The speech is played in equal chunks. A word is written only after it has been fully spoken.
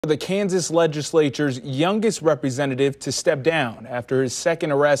The Kansas legislature's youngest representative to step down after his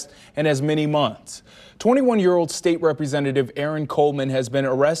second arrest in as many months. 21-year-old state representative Aaron Coleman has been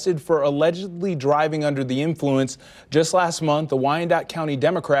arrested for allegedly driving under the influence. Just last month, the Wyandotte County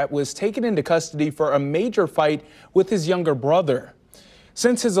Democrat was taken into custody for a major fight with his younger brother.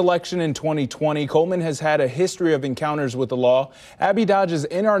 Since his election in 2020, Coleman has had a history of encounters with the law. Abby Dodge is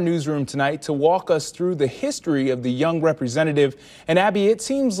in our newsroom tonight to walk us through the history of the young representative. And Abby, it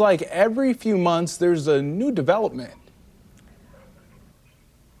seems like every few months there's a new development.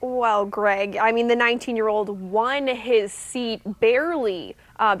 Well, Greg, I mean, the 19-year-old won his seat barely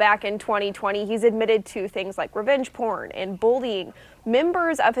back in 2020. He's admitted to things like revenge porn and bullying.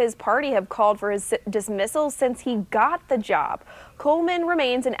 Members of his party have called for his dismissal since he got the job. Coleman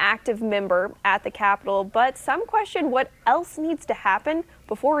remains an active member at the Capitol, but some question what else needs to happen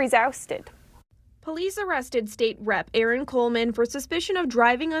before he's ousted. Police arrested State Rep Aaron Coleman for suspicion of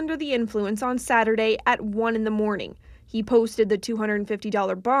driving under the influence on Saturday at 1 in the morning. He posted the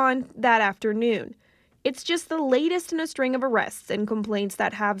 $250 bond that afternoon. It's just the latest in a string of arrests and complaints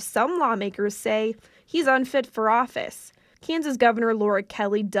that have some lawmakers say he's unfit for office. Kansas Governor Laura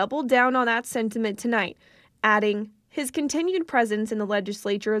Kelly doubled down on that sentiment tonight, adding, his continued presence in the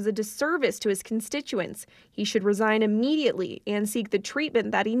legislature is a disservice to his constituents. He should resign immediately and seek the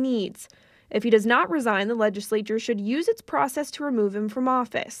treatment that he needs. If he does not resign, the legislature should use its process to remove him from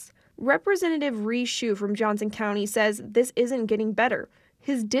office. Representative Rhee Shue from Johnson County says this isn't getting better.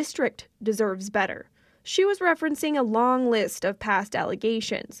 His district deserves better. She was referencing a long list of past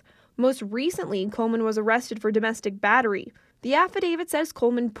allegations. Most recently, Coleman was arrested for domestic battery. The affidavit says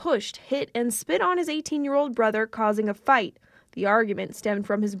Coleman pushed, hit, and spit on his 18-year-old brother, causing a fight. The argument stemmed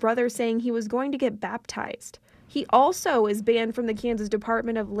from his brother saying he was going to get baptized. He also is banned from the Kansas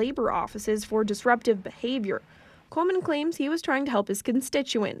Department of Labor offices for disruptive behavior. Coleman claims he was trying to help his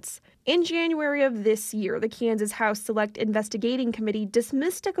constituents. In January of this year, the Kansas House Select Investigating Committee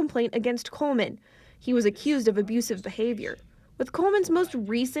dismissed a complaint against Coleman. He was accused of abusive behavior. With Coleman's most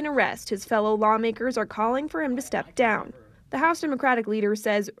recent arrest, his fellow lawmakers are calling for him to step down. The House Democratic leader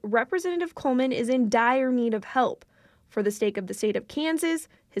says Representative Coleman is in dire need of help. For the sake of the state of Kansas,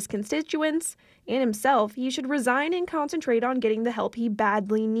 his constituents, and himself, he should resign and concentrate on getting the help he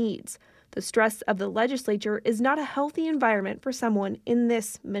badly needs. The stress of the legislature is not a healthy environment for someone in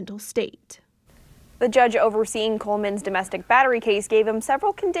this mental state. The judge overseeing Coleman's domestic battery case gave him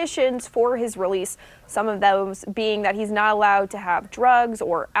several conditions for his release, some of those being that he's not allowed to have drugs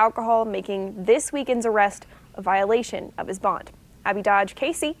or alcohol, making this weekend's arrest a violation of his bond. Abby Dodge,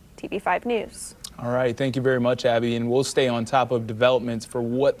 Casey, TV5 News. All right, thank you very much, Abby, and we'll stay on top of developments for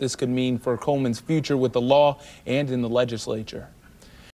what this could mean for Coleman's future with the law and in the legislature.